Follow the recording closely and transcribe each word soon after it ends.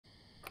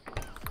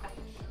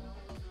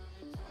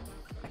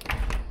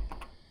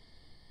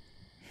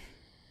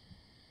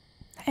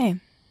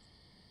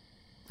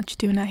What you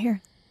doing out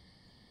here?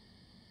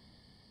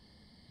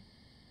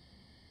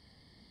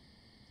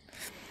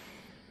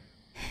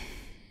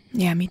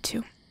 Yeah, me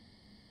too.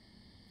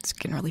 It's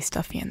getting really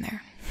stuffy in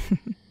there.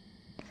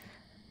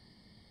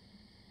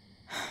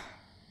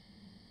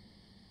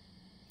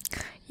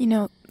 You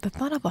know, the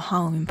thought of a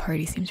Halloween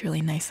party seems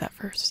really nice at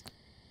first.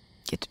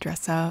 Get to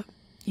dress up,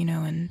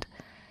 and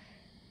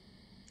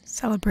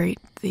celebrate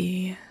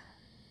the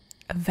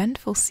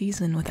eventful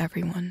season with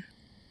everyone.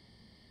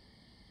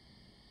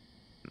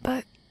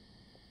 But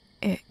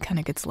it kind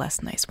of gets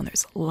less nice when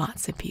there's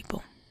lots of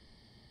people.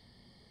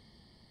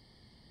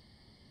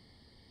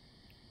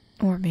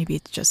 Or maybe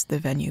it's just the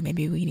venue.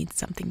 Maybe we need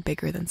something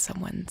bigger than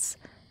someone's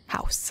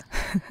house.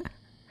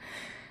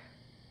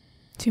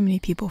 Too many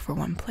people for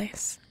one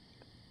place.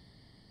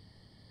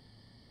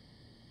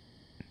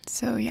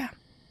 So yeah,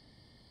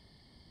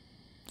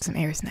 some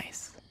air is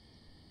nice.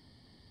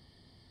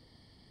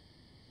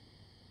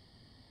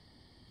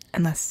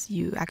 Unless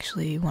you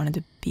actually wanted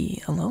to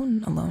be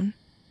alone.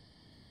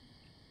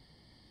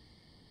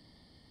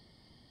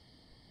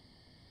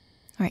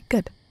 Alright,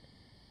 good.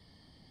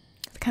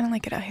 I kind of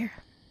like it out here.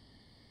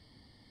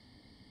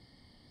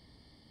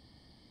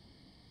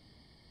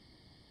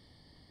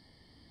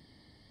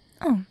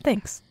 Oh,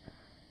 thanks.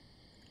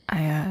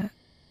 I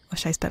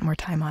wish I spent more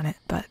time on it,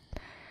 but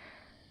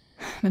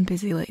I've been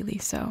busy lately,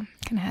 so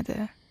kind of had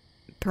to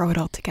throw it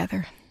all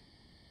together.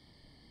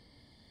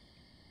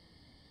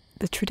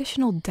 The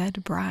traditional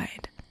dead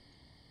bride,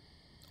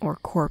 or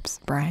corpse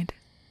bride.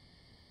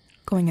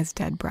 Going as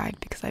dead bride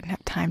because I didn't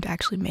have time to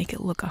actually make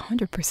it look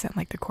 100%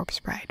 like the corpse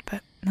bride,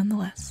 but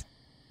nonetheless.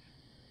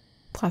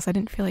 Plus, I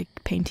didn't feel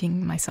like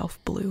painting myself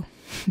blue.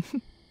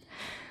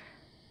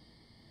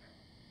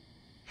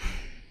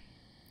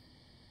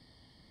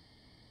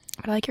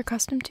 But I like your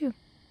costume too.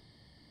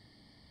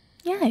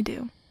 Yeah, I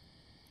do.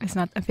 It's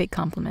not a fake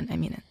compliment, I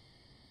mean it.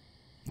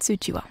 It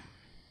suits you well.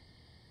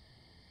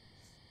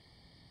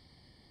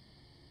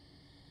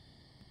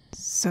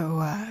 So,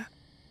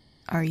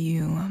 are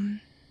you,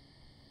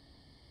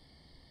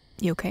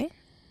 you okay?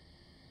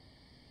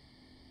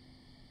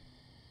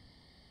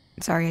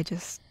 Sorry, I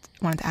just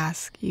wanted to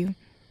ask. You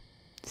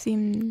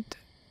seemed,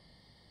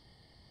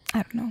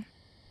 I don't know.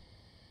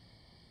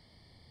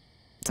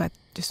 So I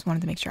just wanted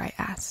to make sure I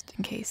asked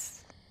in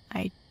case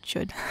I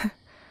should.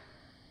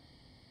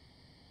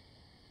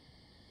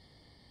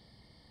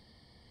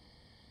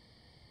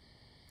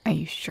 Are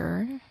you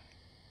sure?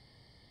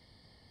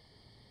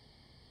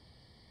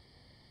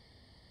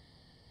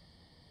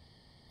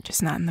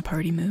 Just not in the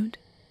party mood?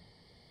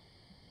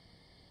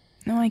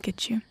 No, I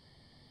get you.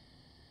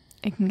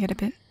 It can get a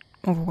bit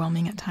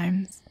overwhelming at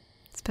times,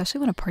 especially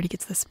when a party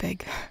gets this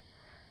big.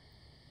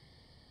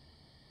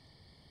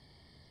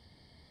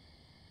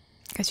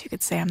 Guess you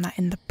could say I'm not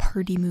in the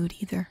party mood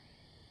either.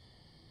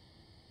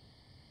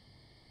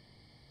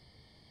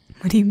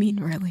 What do you mean,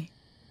 really?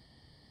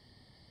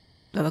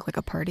 Do I look like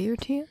a partier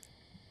to you?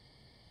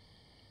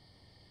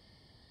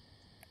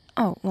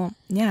 Oh, well,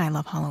 yeah, I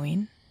love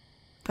Halloween.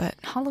 But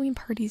Halloween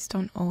parties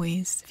don't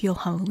always feel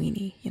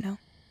Halloween-y, I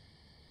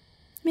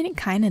mean, it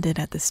kind of did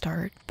at the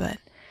start, but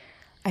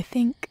I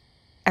think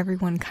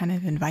everyone kind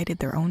of invited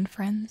their own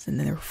friends, and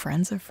then their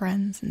friends of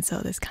friends, and so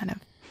this kind of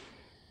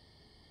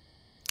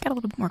got a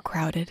little bit more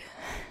crowded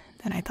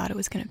than I thought it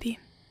was going to be.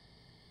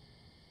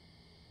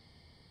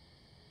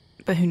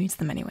 But who needs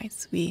them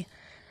anyways? We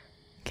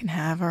can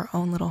have our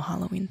own little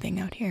Halloween thing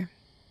out here.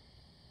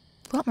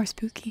 A lot more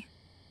spooky.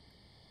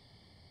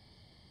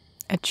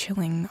 A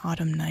chilling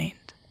autumn night.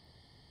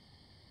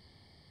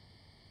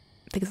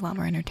 I think it's a lot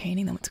more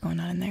entertaining than what's going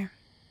on in there.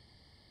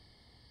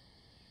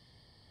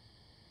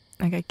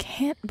 Like, I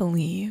can't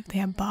believe they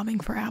have bobbing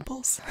for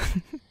apples.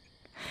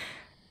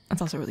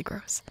 That's also really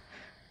gross.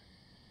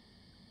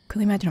 Could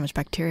you imagine how much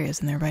bacteria is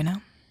in there by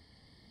now?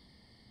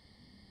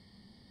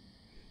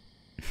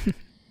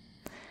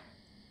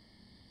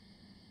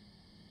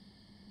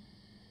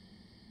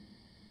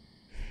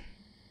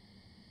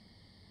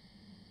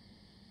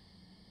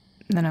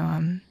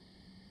 No,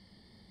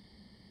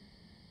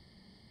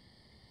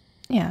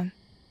 yeah,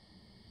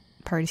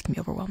 parties can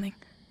be overwhelming.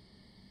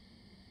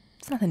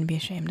 It's nothing to be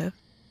ashamed of.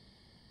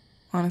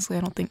 Honestly,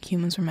 I don't think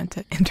humans were meant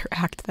to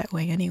interact that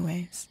way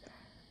anyways.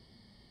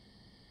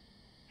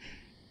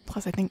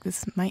 Plus, I think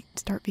this might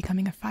start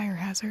becoming a fire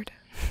hazard.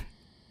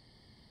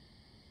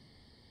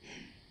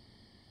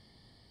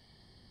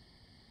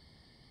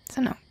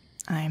 So no,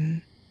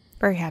 I'm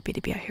very happy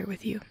to be out here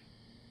with you.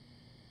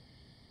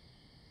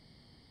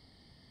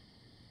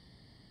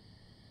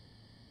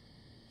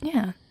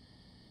 Yeah.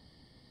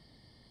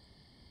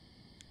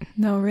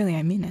 No, really,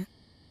 I mean it.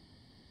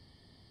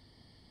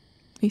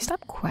 Will you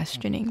stop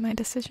questioning my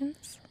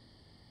decisions?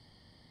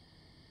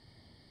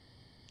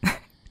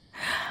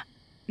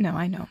 No,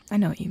 I know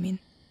what you mean.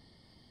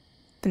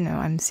 But no,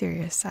 I'm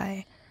serious,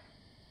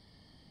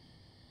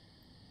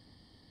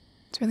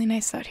 it's really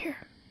nice out here.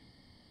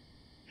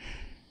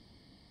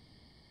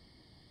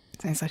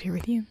 It's nice out here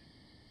with you.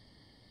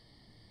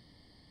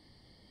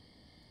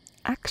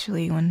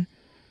 Actually, when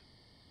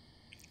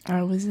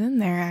I was in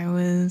there. I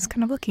was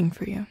kind of looking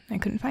for you. I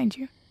couldn't find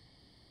you.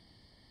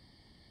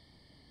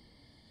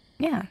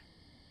 Yeah.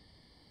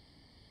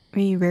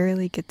 We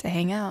rarely get to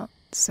hang out,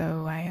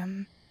 so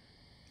and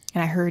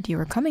I heard you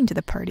were coming to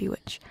the party,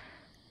 which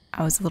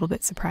I was a little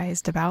bit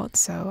surprised about,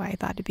 so I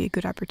thought it'd be a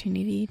good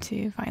opportunity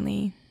to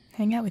finally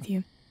hang out with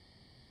you.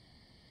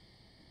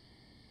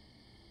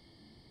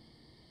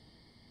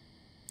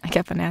 I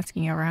kept on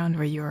asking around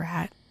where you were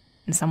at,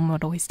 and someone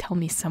would always tell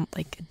me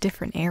a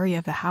different area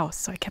of the house,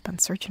 so I kept on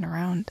searching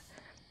around.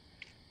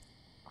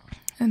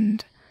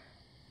 And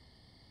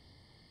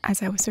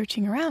as I was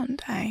searching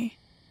around, I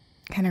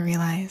kind of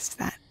realized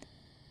that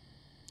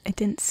it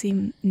didn't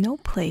seem, no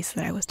place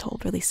that I was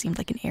told really seemed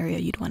like an area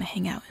you'd want to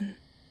hang out in.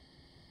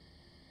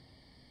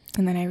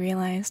 And then I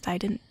realized I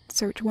didn't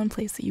search one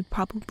place that you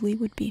probably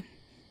would be,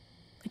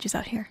 which is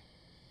out here.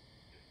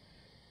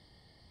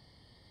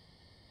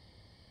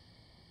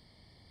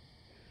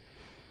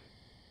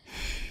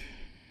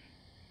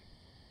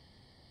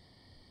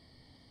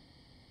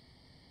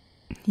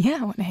 Yeah,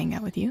 I want to hang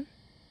out with you.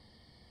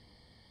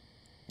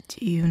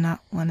 Do you not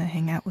want to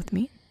hang out with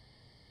me?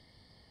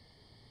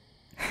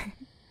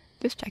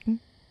 Just checking.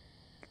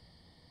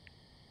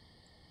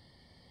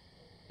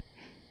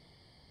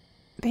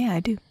 But yeah,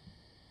 I do.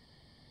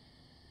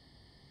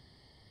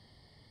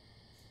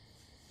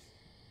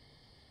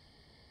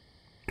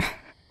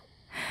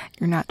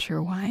 You're not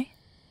sure why?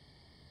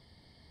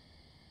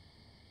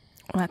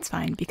 Well, that's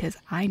fine, because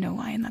I know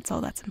why, and that's all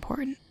that's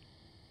important.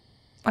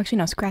 Actually,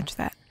 no, scratch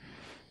that.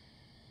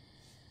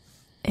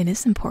 It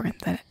is important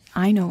that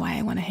I know why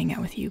I want to hang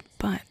out with you,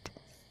 but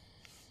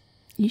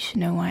you should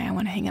know why I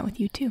want to hang out with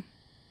you too.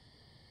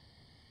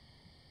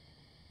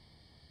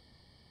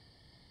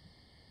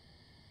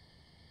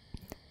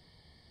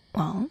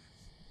 Well,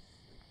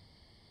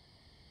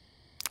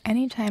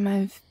 anytime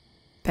I've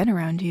been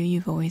around you,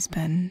 you've always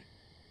been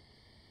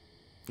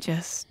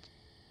just,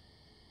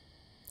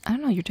 I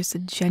don't know, you're just a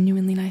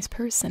genuinely nice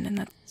person, and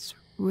that's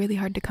really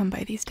hard to come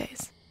by these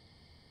days.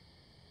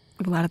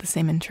 We have a lot of the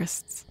same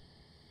interests,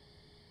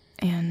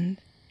 and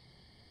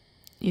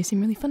you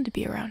seem really fun to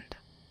be around.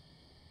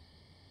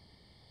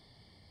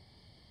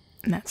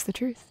 And that's the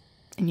truth,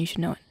 and you should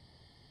know it.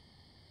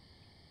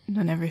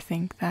 Don't ever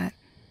think that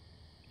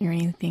you're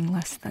anything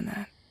less than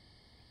that.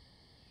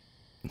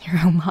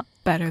 You're a lot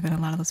better than a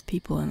lot of those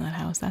people in that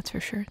house, that's for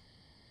sure.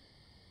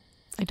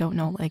 I don't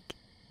know,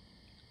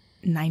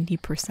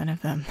 90%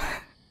 of them.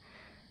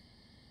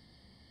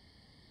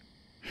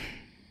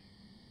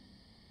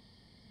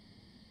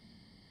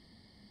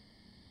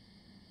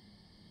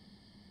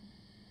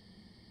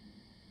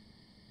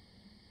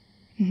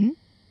 Mm-hmm.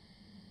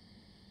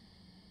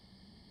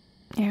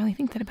 I really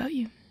think that about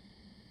you.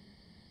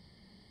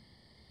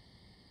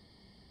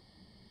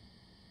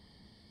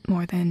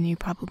 More than you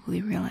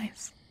probably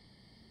realize.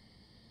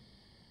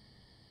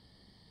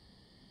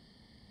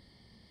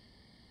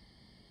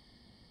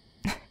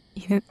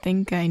 You didn't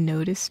think I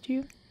noticed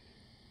you?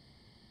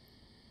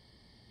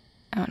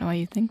 I don't know why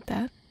you think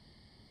that.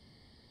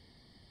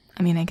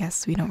 I mean, I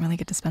guess we don't really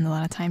get to spend a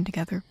lot of time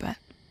together, but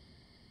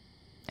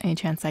any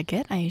chance I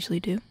get, I usually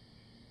do.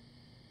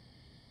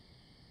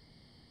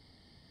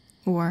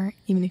 Or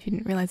even if you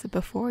didn't realize it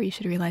before, you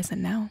should realize it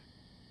now.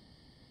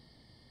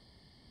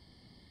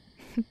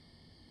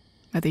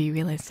 Whether you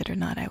realized it or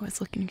not, I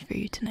was looking for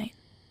you tonight.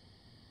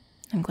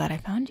 I'm glad I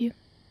found you.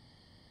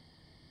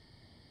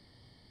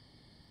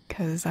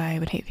 Because I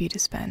would hate for you to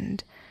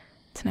spend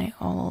tonight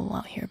all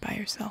out here by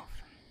yourself.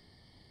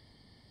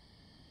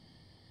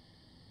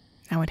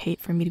 I would hate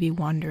for me to be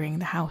wandering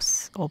the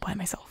house all by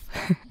myself.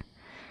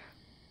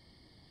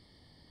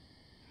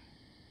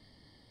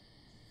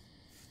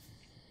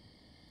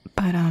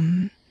 But,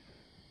 I'm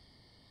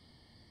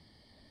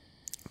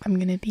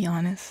gonna be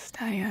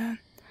honest, I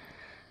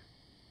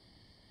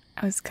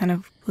was kind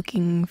of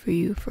looking for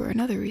you for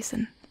another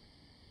reason.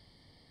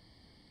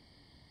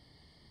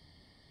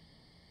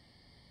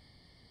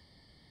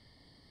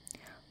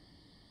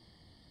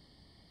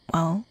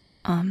 Well,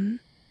 I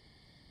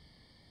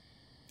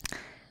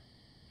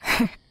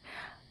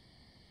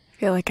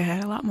feel like I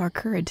had a lot more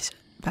courage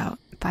about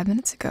 5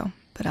 minutes ago,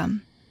 but,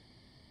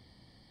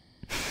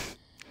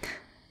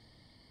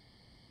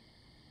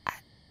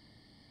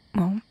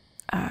 well,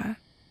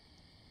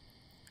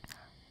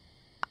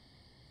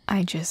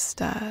 I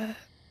just, no,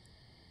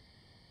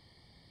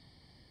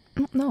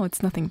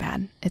 it's nothing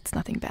bad. It's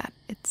nothing bad.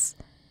 It's,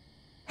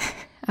 I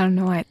don't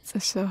know why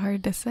it's so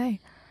hard to say.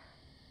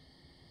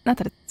 Not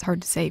that it's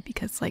hard to say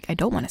because, I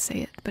don't want to say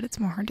it, but it's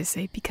more hard to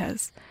say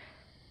because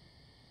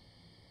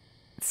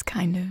it's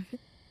kind of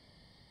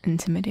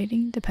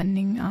intimidating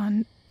depending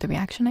on the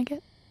reaction I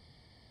get.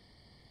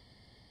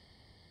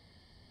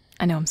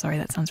 I know, I'm sorry,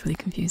 that sounds really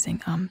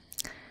confusing.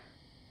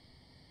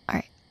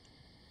 Alright.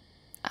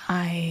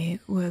 I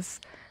was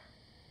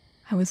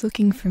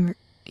looking for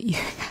you.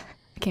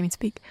 I can't even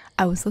speak.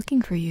 I was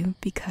looking for you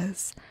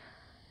because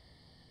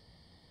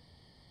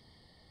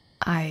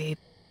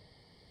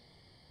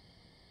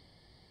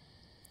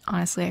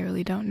honestly, I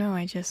really don't know.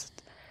 I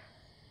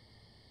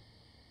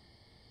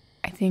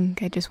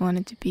think I just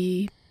wanted to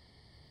be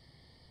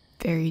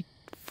very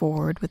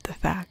forward with the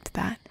fact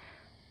that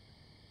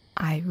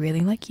I really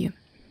like you.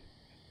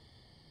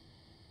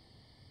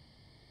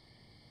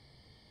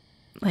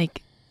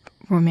 Like,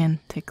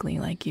 romantically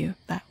like you.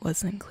 That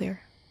wasn't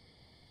clear.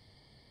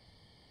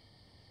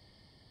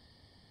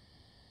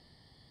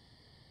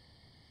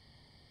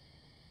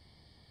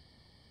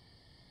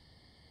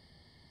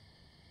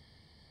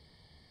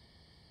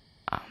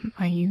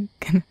 Are you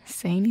gonna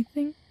say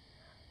anything?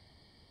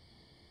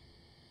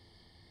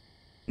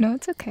 No,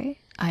 it's okay.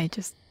 I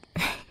just.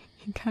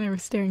 You kind of were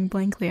staring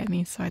blankly at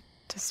me, so I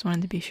just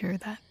wanted to be sure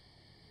that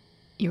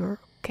you were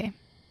okay.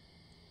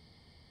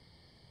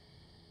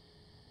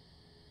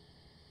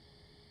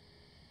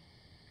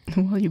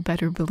 Well, you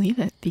better believe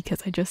it,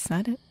 because I just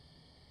said it.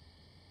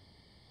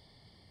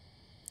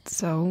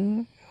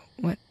 So,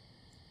 what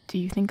do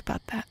you think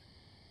about that?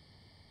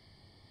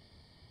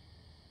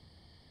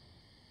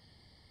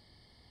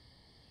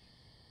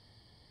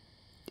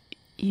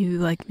 You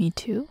like me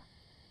too?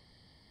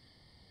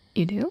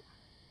 You do?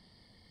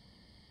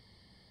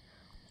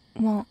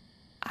 Well,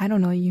 I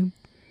don't know, you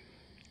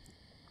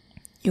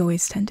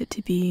always tended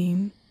to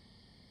be,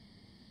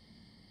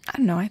 I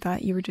don't know, I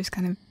thought you were just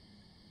kind of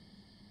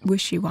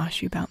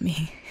wishy-washy about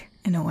me,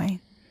 in a way.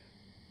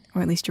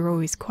 Or at least you were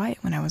always quiet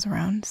when I was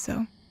around,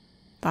 so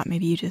thought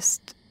maybe you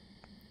just,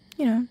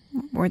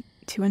 weren't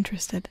too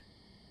interested.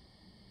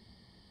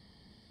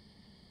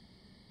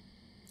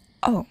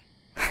 Oh,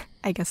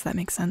 I guess that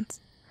makes sense.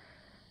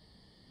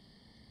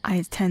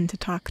 I tend to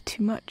talk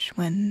too much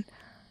when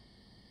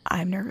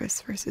I'm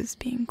nervous versus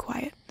being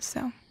quiet,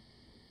 so.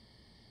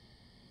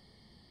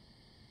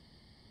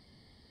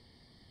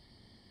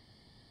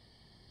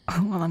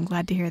 Well, I'm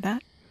glad to hear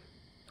that.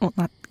 Well,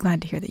 not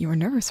glad to hear that you were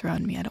nervous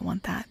around me, I don't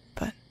want that,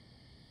 but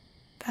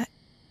that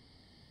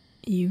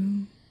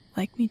you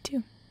like me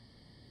too.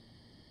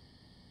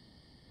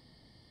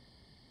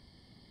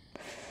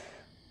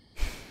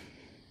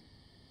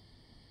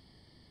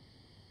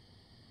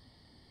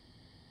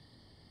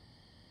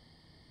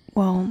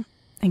 Well,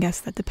 I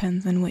guess that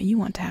depends on what you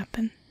want to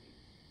happen.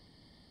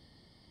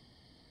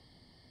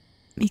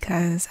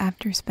 Because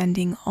after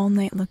spending all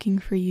night looking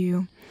for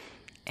you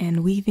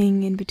and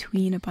weaving in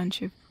between a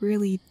bunch of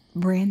really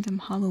random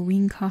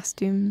Halloween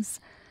costumes,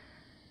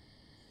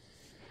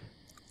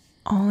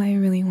 all I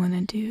really want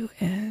to do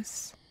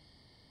is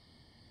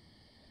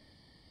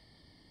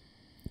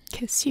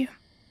kiss you.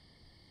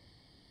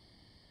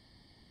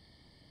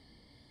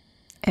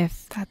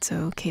 If that's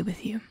okay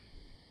with you.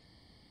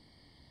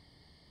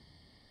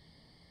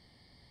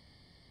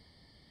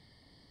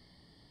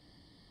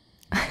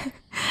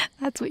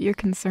 That's what you're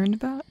concerned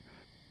about?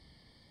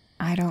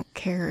 I don't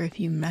care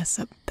if you mess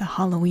up the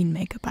Halloween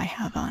makeup I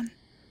have on.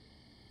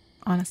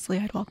 Honestly,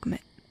 I'd welcome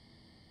it.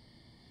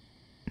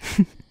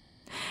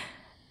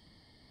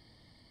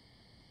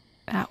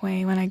 That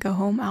way, when I go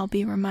home, I'll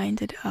be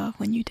reminded of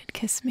when you did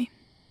kiss me.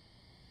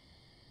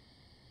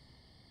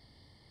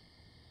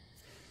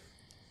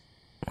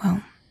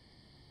 Well,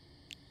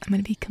 I'm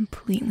gonna be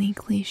completely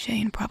cliche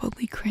and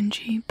probably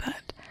cringy,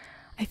 but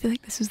I feel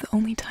like this is the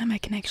only time I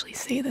can actually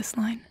say this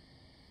line.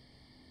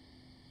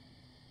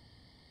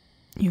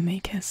 You may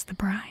kiss the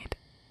bride.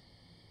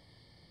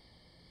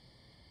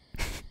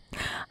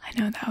 I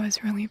know that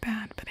was really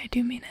bad, but I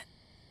do mean it.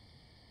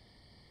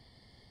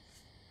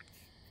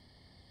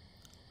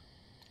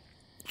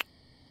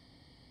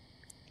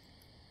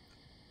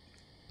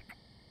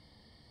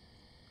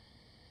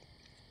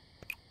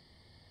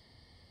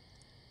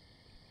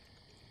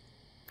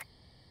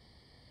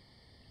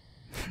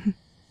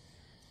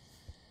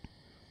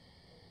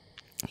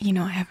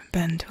 I haven't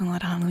been to a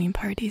lot of Halloween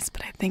parties,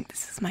 but I think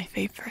this is my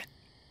favorite.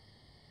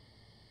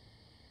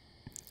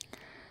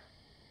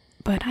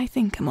 But I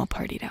think I'm all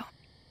partied out.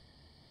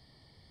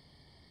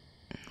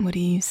 What do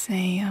you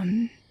say,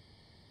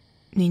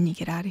 need you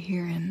get out of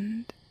here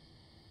and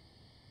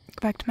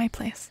go back to my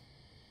place?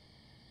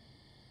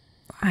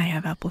 I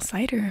have apple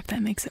cider if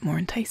that makes it more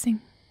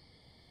enticing.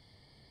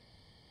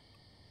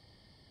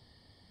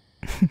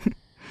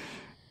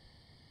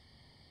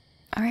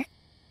 Alright.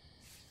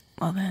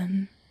 Well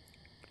then,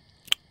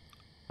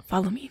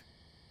 follow me.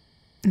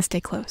 And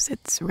stay close,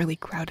 it's really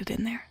crowded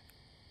in there.